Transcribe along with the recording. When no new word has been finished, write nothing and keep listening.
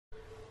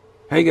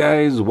Hey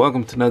guys,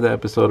 welcome to another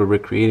episode of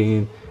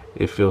Recreating.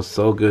 It feels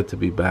so good to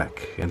be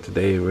back, and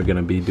today we're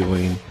gonna be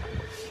doing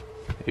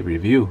a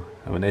review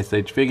of an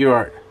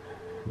SHFiguart,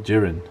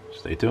 Jiren.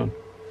 Stay tuned.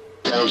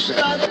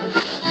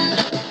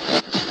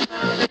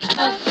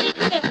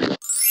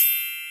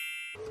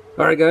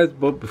 Alright guys,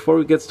 but before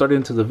we get started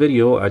into the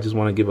video, I just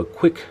want to give a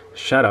quick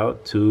shout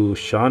out to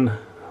Sean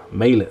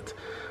Maylet.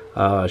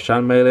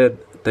 Sean Maylet,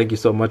 thank you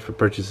so much for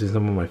purchasing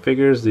some of my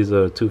figures. These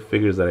are 2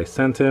 figures that I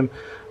sent him.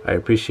 I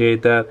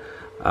appreciate that.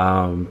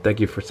 Thank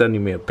you for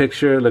sending me a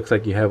picture. Looks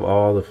like you have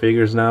all the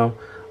figures now.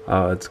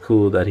 It's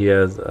cool that he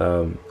has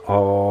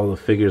all the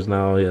figures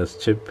now. He has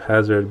Chip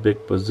Hazard,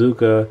 Big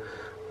Bazooka,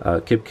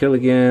 Kip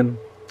Killigan,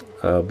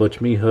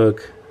 Butch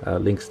Meehook,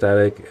 Link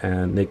Static,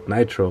 and Nick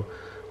Nitro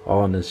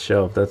all on his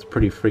shelf. That's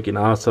pretty freaking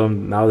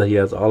awesome. Now that he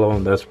has all of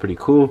them, that's pretty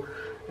cool.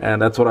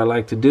 And that's what I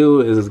like to do,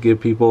 is give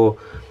people,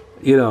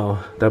 you know,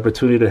 the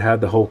opportunity to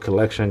have the whole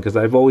collection, because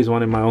I've always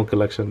wanted my own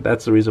collection.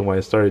 That's the reason why I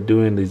started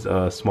doing these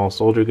small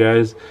soldier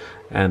guys.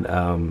 And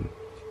so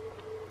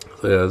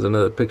yeah, there's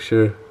another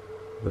picture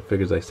of the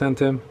figures I sent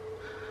him.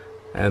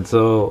 And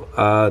so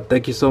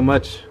thank you so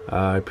much.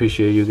 I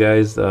appreciate you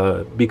guys.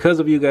 Because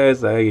of you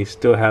guys, I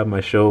still have my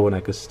show and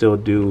I could still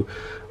do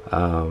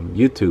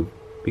YouTube,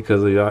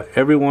 because of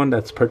everyone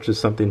that's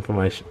purchased something from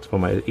my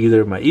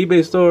either my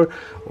eBay store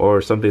or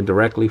something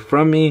directly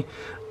from me,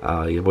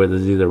 whether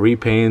it's either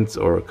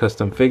repaints or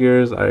custom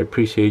figures. I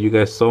appreciate you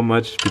guys so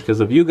much.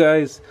 Because of you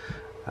guys,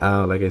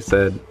 like I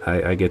said,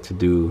 I get to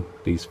do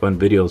these fun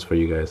videos for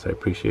you guys. I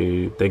appreciate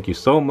you. Thank you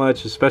so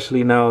much,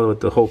 especially now with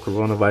the whole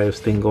coronavirus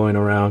thing going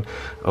around.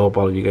 I hope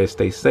all of you guys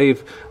stay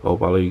safe. I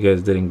hope all of you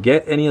guys didn't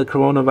get any of the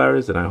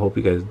coronavirus, and I hope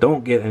you guys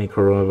don't get any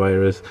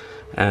coronavirus,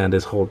 and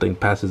this whole thing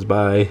passes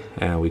by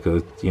and we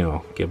could, you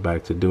know, get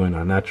back to doing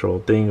our natural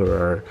thing or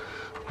our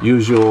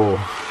usual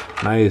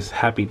nice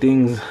happy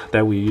things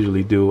that we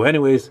usually do.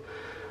 Anyways,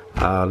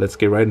 let's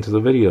get right into the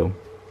video.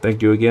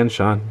 Thank you again,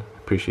 Sean.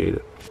 Appreciate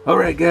it.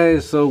 Alright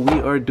guys, so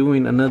we are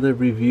doing another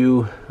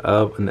review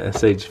of an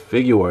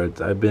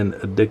SHFiguart. I've been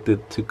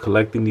addicted to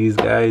collecting these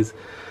guys.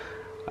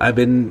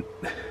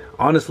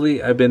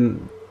 Honestly, I've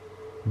been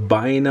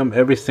buying them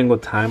every single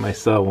time I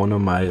saw one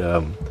of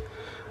my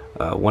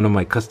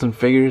custom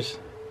figures.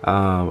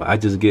 I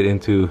just get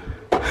into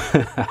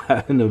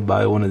having to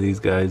buy one of these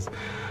guys.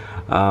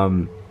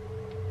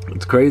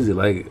 It's crazy.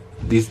 Like,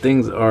 these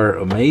things are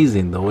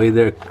amazing. The way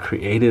they're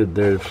created,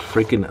 they're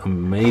freaking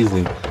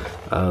amazing.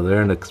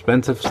 They're an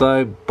expensive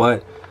side,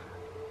 but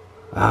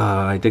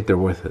I think they're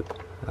worth it.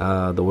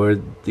 The way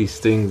these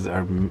things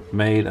are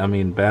made, I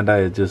mean,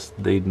 Bandai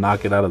they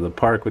knock it out of the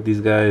park with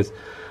these guys.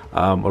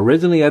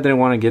 Originally I didn't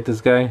want to get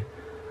this guy.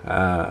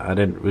 I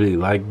didn't really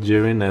like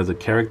Jiren as a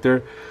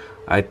character.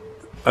 I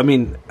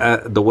mean,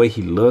 the way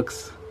he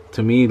looks,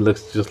 to me,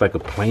 looks just like a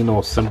plain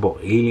old simple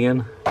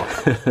alien.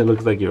 It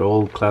looks like your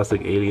old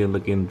classic alien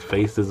looking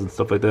faces and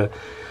stuff like that,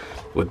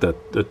 with the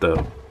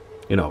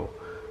you know,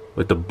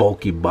 with the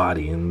bulky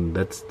body, and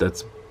that's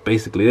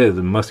basically it.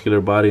 The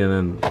muscular body,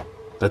 and then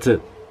that's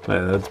it.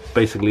 That's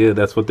basically it.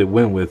 That's what they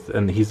went with,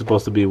 and he's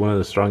supposed to be one of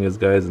the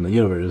strongest guys in the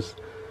universe.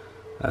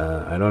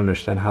 I don't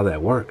understand how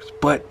that works,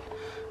 but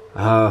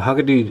how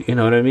could you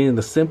know what I mean?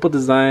 The simple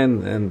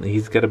design, and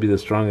he's got to be the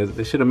strongest.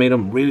 They should have made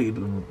him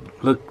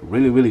look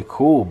really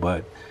cool,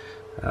 but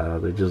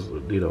they just,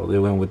 you know, they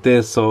went with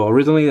this. So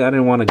originally I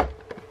didn't want to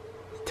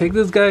take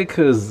this guy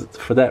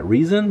for that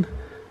reason,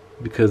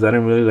 because I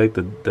didn't really like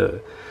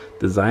the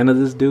design of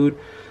this dude.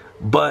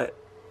 But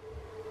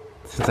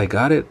since I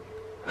got it,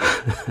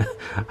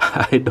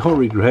 I don't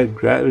regret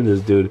grabbing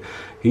this dude.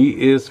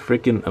 He is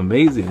freaking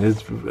amazing.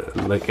 It's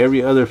like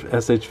every other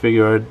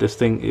SHFiguart. This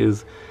thing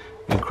is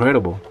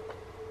incredible.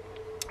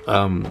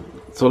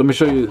 So let me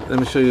show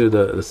you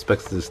the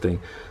specs of this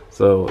thing.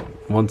 So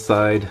one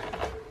side,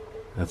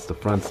 that's the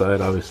front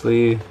side,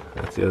 obviously.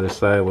 That's the other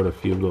side with a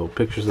few little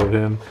pictures of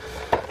him,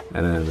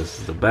 and then this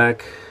is the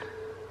back.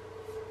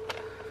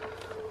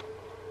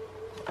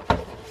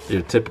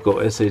 Your typical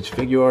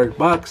SHFiguart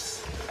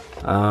box,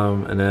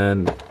 and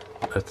then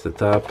that's the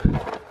top,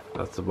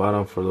 that's the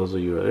bottom, for those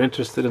of you who are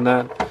interested in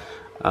that.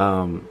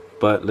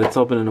 But let's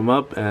open him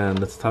up and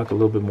let's talk a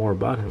little bit more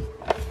about him.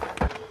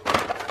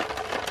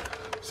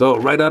 So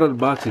right out of the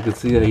box, you can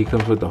see that he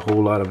comes with a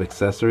whole lot of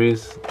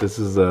accessories. This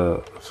is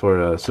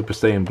for Super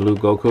Saiyan Blue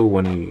Goku.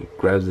 When he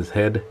grabs his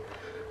head,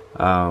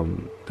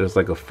 there's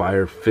like a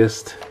fire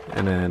fist,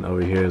 and then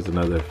over here is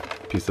another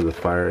piece of the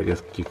fire. I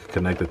guess you can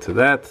connect it to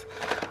that.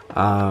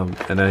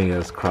 And then he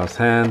has cross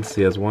hands.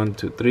 He has 1,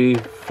 2, 3,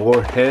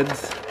 4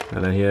 heads,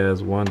 and then he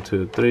has 1,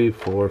 2, 3,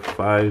 4,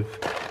 5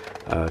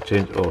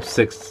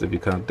 6 if you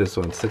count this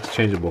one. 6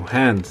 changeable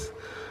hands.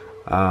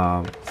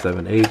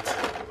 7, 8,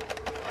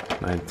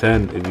 9,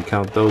 10 if you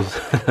count those.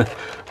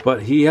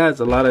 But he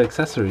has a lot of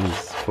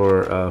accessories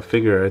for a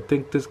figure. I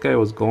think this guy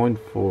was going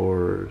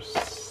for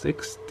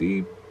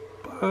 $60,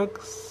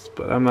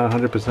 but I'm not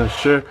 100%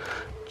 sure.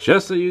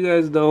 Just so you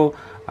guys know,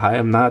 I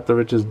am not the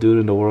richest dude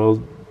in the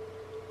world.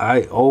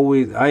 I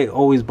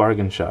always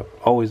bargain shop.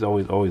 Always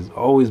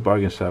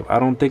bargain shop. I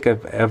don't think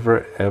I've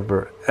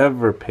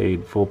ever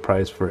paid full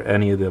price for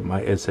any of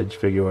my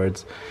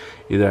SHFiguarts.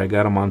 Either I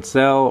got them on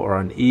sale or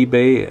on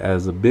eBay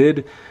as a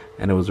bid,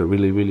 and it was a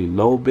really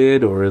low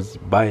bid, or it's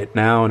buy it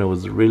now and it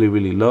was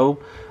really low,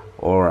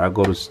 or I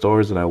go to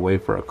stores and I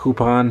wait for a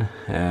coupon,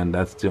 and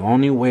that's the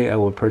only way I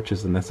will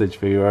purchase an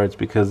SHFiguarts,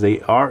 because they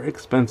are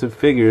expensive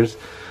figures,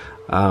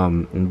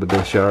 but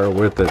they sure are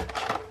worth it.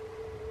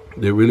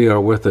 They really are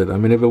worth it. I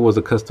mean, if it was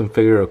a custom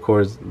figure, of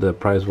course the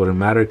price wouldn't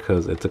matter,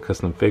 because it's a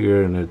custom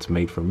figure and it's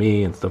made for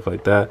me and stuff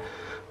like that.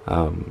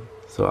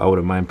 So I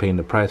wouldn't mind paying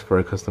the price for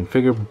a custom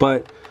figure.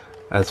 But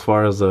as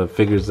far as the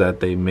figures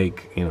that they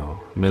make, you know,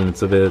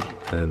 millions of it,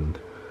 and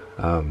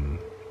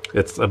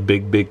it's a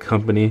big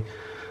company,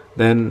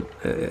 then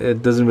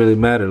it doesn't really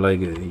matter.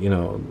 Like, you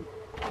know,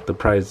 the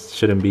price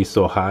shouldn't be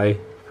so high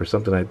for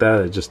something like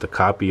that. It's just a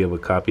copy of a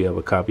copy of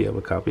a copy of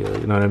a copy of,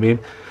 you know what I mean?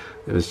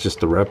 If it's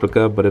just a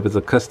replica. But if it's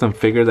a custom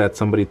figure that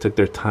somebody took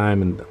their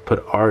time and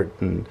put art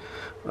and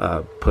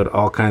put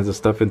all kinds of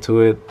stuff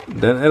into it,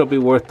 then it'll be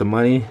worth the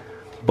money.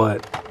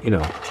 But, you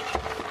know,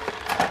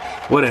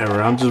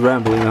 whatever, I'm just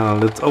rambling on.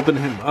 Let's open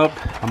him up.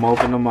 I'm gonna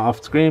open him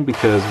off screen,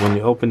 because when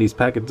you open these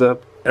packets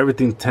up,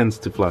 everything tends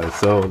to fly.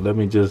 So let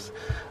me just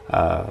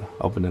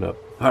open it up.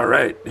 All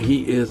right,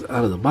 he is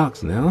out of the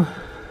box now,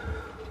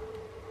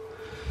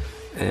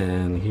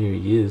 and here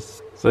he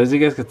is. So as you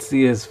guys can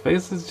see, his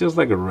face is just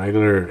like a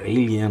regular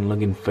alien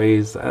looking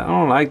face. I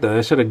don't like that.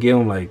 I should have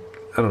given him, like,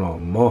 I don't know,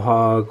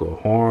 mohawk or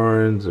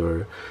horns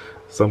or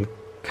some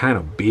kind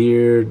of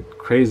beard,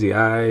 crazy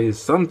eyes,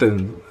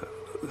 something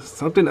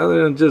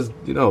other than just,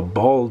 you know,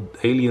 bald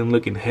alien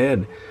looking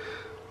head.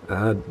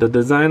 The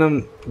design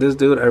on this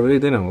dude I really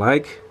didn't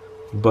like,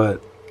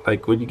 but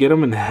like when you get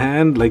them in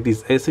hand, like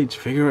these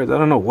SHFiguarts, I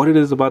don't know what it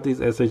is about these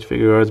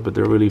SHFiguarts, but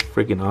they're really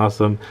freaking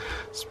awesome.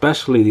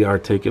 Especially the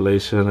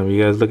articulation. I mean,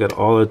 you guys look at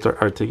all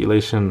the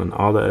articulation and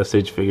all the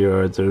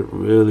SHFiguarts are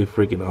really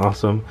freaking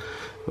awesome.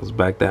 It goes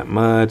back that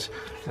much.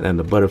 And then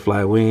the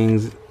butterfly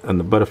wings and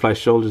the butterfly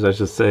shoulders, I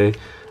should say.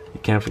 You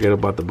can't forget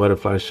about the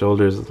butterfly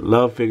shoulders.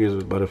 Love figures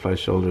with butterfly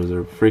shoulders.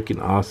 They're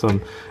freaking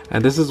awesome.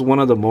 And this is one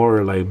of the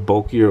more like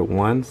bulkier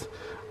ones.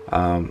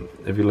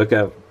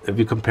 If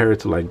you compare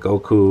it to like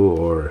Goku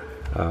or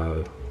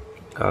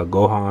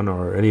Gohan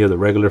or any of the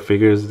regular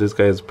figures, this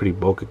guy is pretty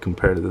bulky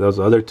compared to those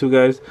other two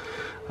guys.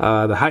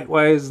 The height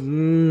wise,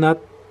 not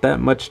that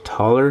much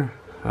taller.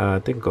 I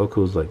think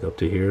Goku's like up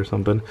to here or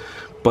something.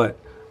 But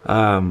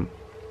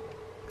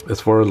as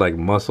far as like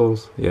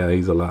muscles, yeah,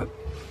 he's a lot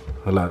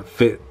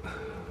fit.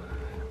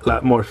 A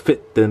lot more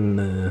fit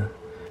than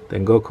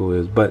Goku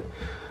is, but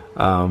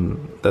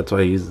that's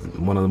why he's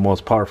one of the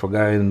most powerful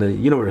guys in the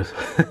universe.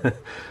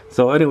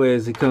 So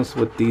anyways, he comes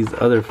with these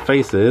other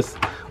faces.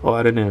 Oh,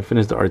 I didn't even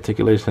finish the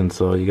articulation.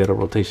 So you got a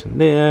rotation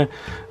there,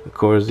 of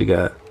course. You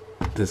got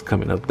this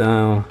coming up,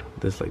 down,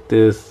 this like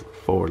this,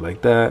 forward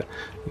like that.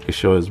 You can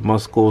show his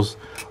muscles.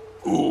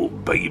 Oh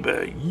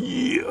baby,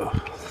 yeah.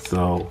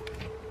 So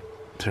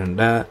turn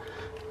that,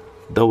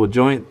 double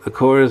joint, of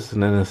course,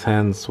 and then his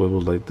hand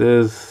swivels like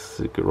this.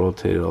 You can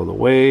rotate it all the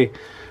way.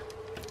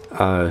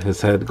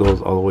 His head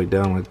goes all the way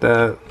down like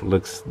that.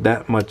 Looks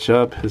that much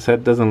up. His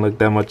head doesn't look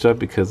that much up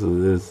because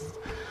of this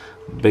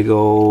big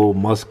old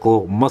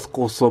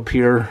muscles up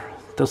here.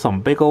 There's some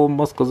big old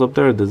muscles up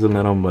there. It doesn't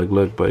let him like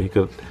look, but he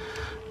could,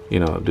 you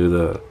know, do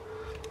the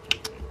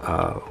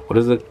what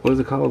is it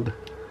called?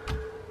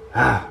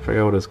 I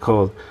forgot what it's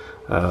called.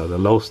 The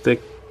low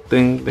stick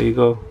thing. There you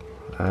go.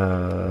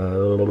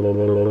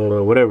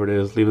 Whatever it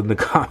is, leave it in the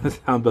comments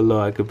down below.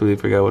 I completely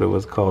forgot what it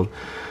was called.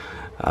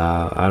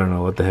 I don't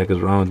know what the heck is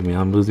wrong with me.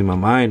 I'm losing my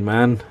mind,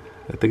 man.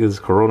 I think this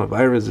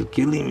coronavirus is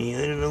killing me.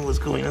 I don't know what's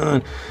going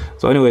on.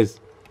 So anyways,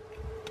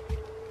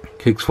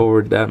 kicks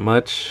forward that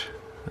much.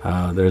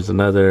 There's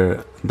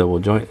another double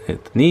joint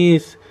at the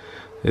knees.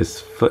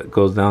 His foot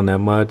goes down that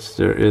much.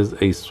 There is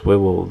a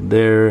swivel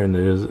there, and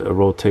there's a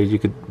rotate. You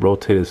could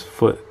rotate his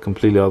foot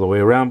completely all the way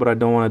around, but I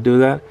don't want to do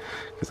that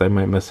because I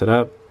might mess it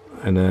up.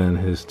 And then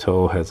his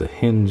toe has a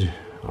hinge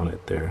on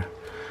it there.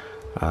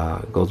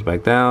 Goes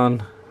back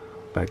down,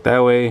 back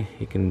that way.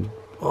 You can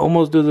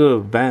almost do the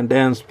Van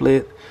Damme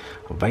split.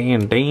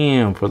 Van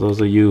Damme, for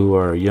those of you who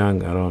are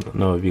young, I don't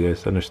know if you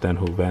guys understand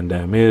who Van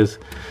Damme is.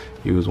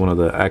 He was one of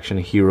the action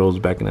heroes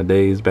back in the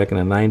days, back in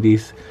the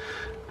 90s.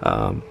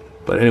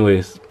 But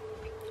anyways,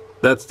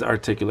 that's the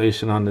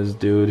articulation on this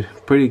dude.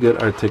 Pretty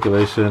good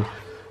articulation.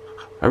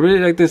 I really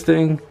like this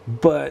thing,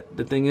 but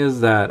the thing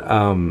is that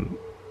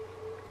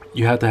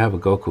you have to have a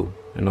Goku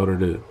in order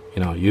to,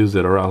 you know, use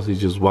it, or else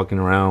he's just walking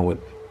around with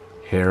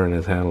hair in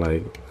his hand,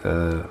 like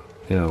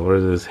you know, where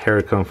does his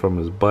hair come from?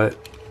 His butt.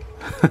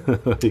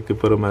 You could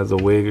put him as a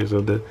wig or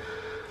something.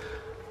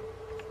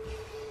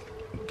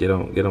 Get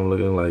him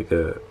looking like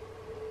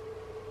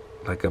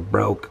a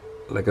broke,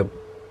 like a,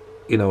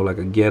 you know, like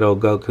a ghetto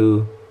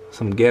Goku,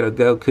 some ghetto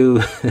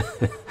Goku.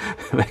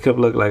 Make him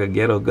look like a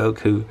ghetto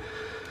Goku,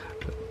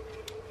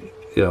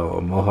 you know,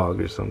 a mohawk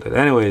or something.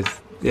 Anyways,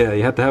 yeah,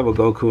 you have to have a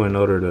Goku in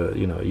order to,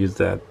 you know, use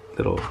that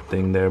little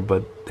thing there,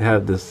 but they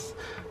have this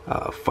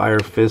fire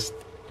fist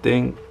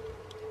thing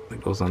that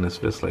goes on his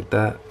fist like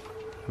that,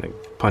 and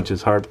it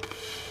punches hard.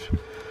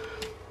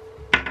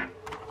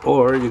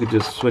 Or you could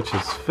just switch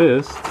his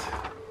fist.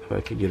 If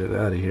I could get it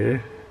out of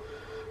here.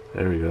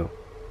 There we go.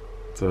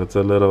 So it's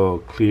a little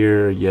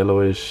clear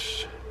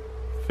yellowish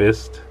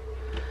fist.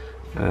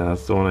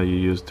 That's the one that you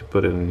use to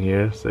put it in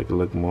here, so it can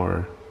look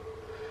more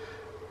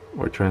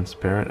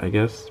transparent, I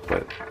guess.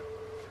 But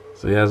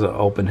so he has an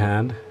open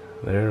hand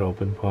there,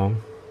 open palm,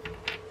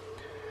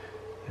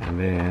 and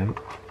then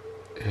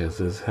he has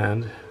his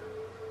hand,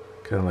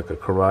 kind of like a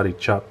karate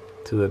chop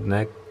to the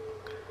neck,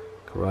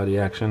 karate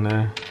action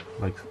there,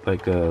 like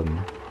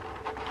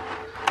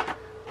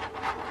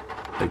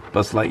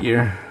Buzz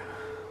Lightyear.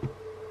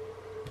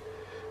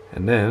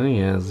 And then he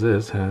has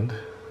this hand,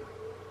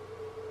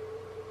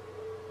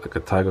 like a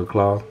tiger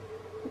claw.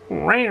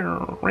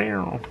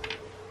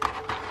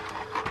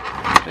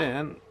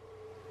 And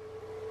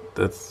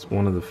that's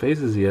one of the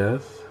faces he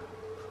has.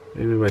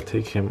 Maybe if I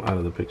take him out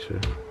of the picture,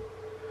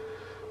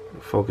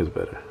 focus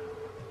better.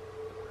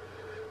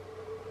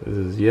 This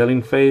is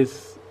yelling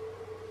face.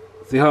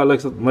 See how it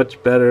looks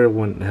much better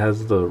when it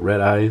has the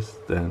red eyes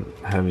than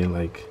having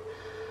like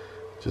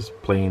just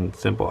plain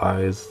simple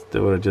eyes. They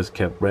would have just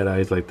kept red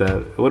eyes like that.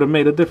 It would have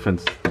made a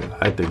difference.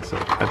 I think so.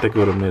 I think it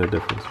would have made a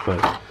difference.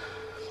 But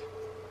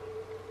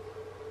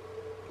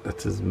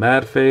that's his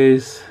mad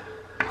face.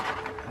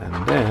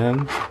 And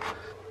then,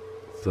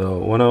 so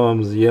one of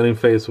them's yelling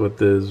face with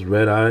his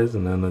red eyes,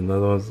 and then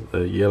another one's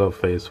a yellow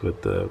face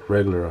with the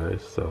regular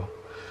eyes. So,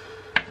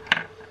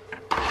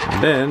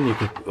 and then you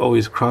can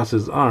always cross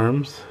his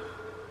arms.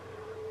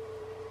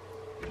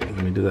 Let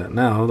me do that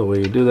now. The way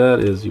you do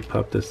that is you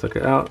pop this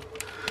sucker out.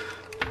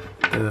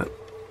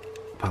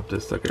 Pop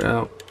this sucker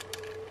out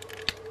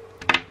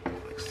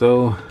like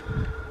so,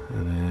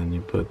 and then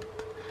you put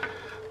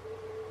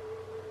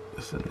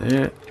this in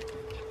there,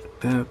 like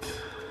that,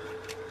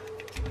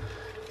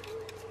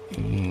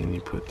 and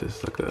you put this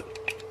sucker.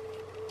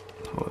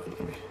 Hold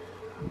on,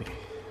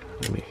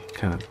 let me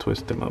kind of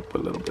twist them up a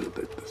little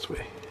bit this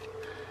way.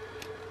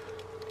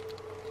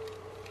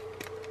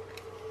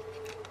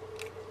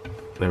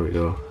 There we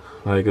go.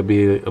 Now it could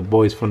be a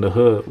boys from the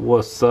hood.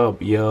 What's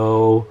up,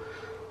 yo?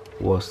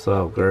 What's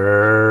up,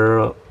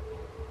 girl?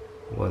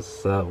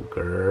 What's up,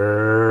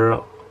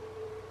 girl?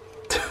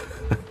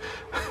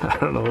 I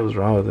don't know what's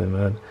wrong with it,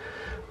 man.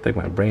 I think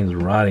my brain's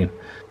rotting.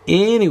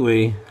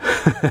 Anyway,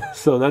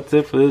 so that's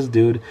it for this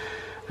dude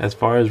as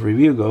far as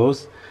review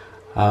goes.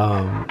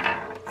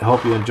 I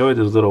hope you enjoyed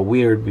this little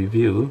weird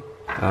review.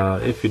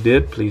 If you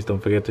did, please don't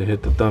forget to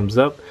hit the thumbs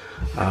up.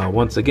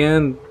 Once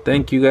again,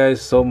 thank you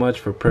guys so much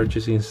for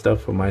purchasing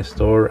stuff from my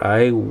store.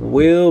 I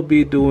will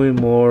be doing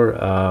more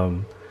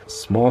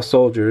small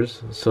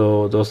soldiers,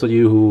 so those of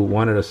you who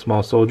wanted a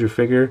small soldier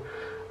figure,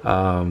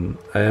 I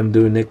am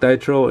doing Nick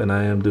Nitro, and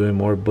I am doing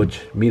more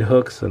Butch meat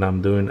hooks, and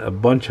I'm doing a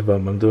bunch of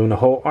them. I'm doing a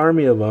whole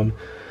army of them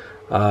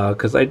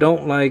because I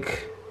don't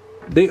like,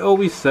 they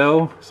always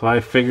sell, so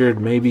I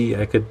figured maybe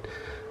I could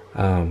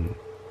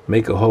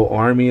make a whole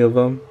army of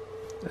them,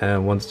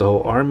 and once the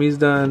whole army's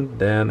done,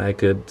 then I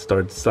could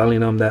start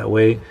selling them that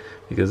way,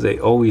 because they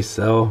always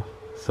sell.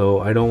 So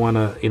I don't want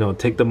to, you know,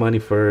 take the money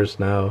first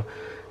now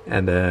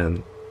and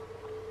then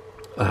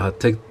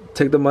take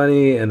the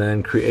money and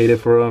then create it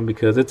for them,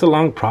 because it's a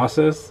long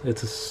process.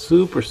 It's a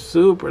super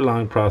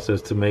long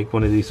process to make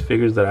one of these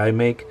figures that I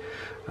make,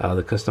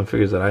 the custom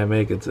figures that I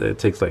make. It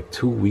takes like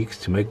 2 weeks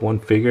to make one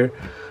figure,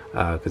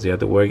 because you have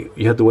to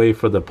wait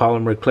for the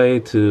polymer clay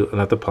to,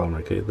 not the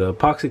polymer clay, the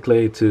epoxy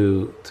clay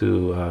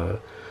to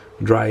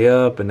dry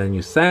up, and then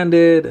you sand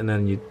it, and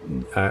then you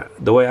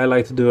the way I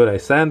like to do it, I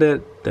sand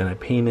it, then I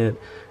paint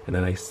it, and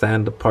then I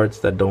sand the parts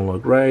that don't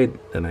look right,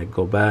 then I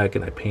go back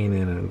and I paint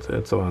it,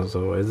 and so on.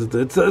 So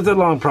it's a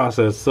long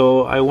process.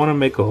 So I want to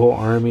make a whole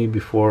army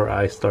before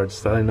I start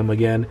selling them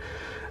again.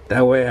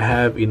 That way I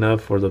have enough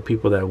for the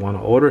people that want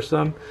to order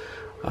some.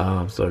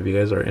 So if you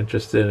guys are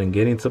interested in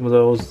getting some of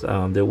those,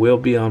 they will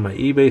be on my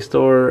eBay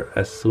store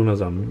as soon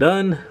as I'm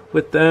done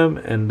with them.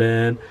 And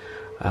then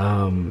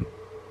I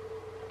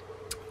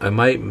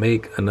might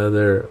make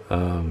another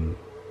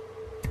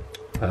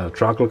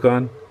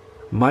Troclocon.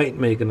 Not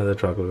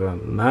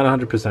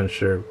 100%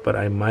 sure, but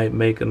I might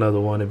make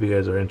another one if you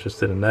guys are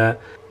interested in that.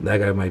 That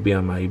guy might be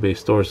on my eBay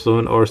store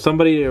soon, or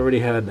somebody already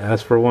had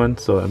asked for one,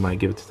 so I might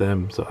give it to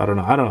them. So I don't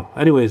know.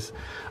 Anyways,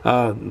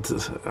 I'm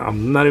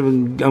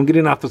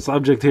getting off the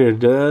subject here.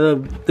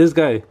 This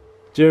guy,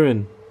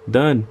 Jiren,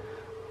 done.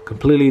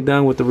 Completely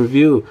done with the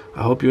review.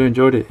 I hope you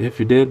enjoyed it. If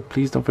you did,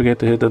 please don't forget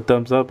to hit the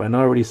thumbs up. I know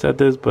I already said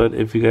this, but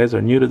if you guys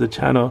are new to the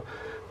channel,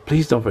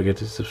 please don't forget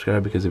to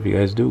subscribe, because if you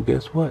guys do,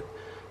 guess what?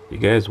 You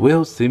guys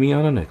will see me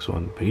on the next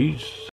one. Peace.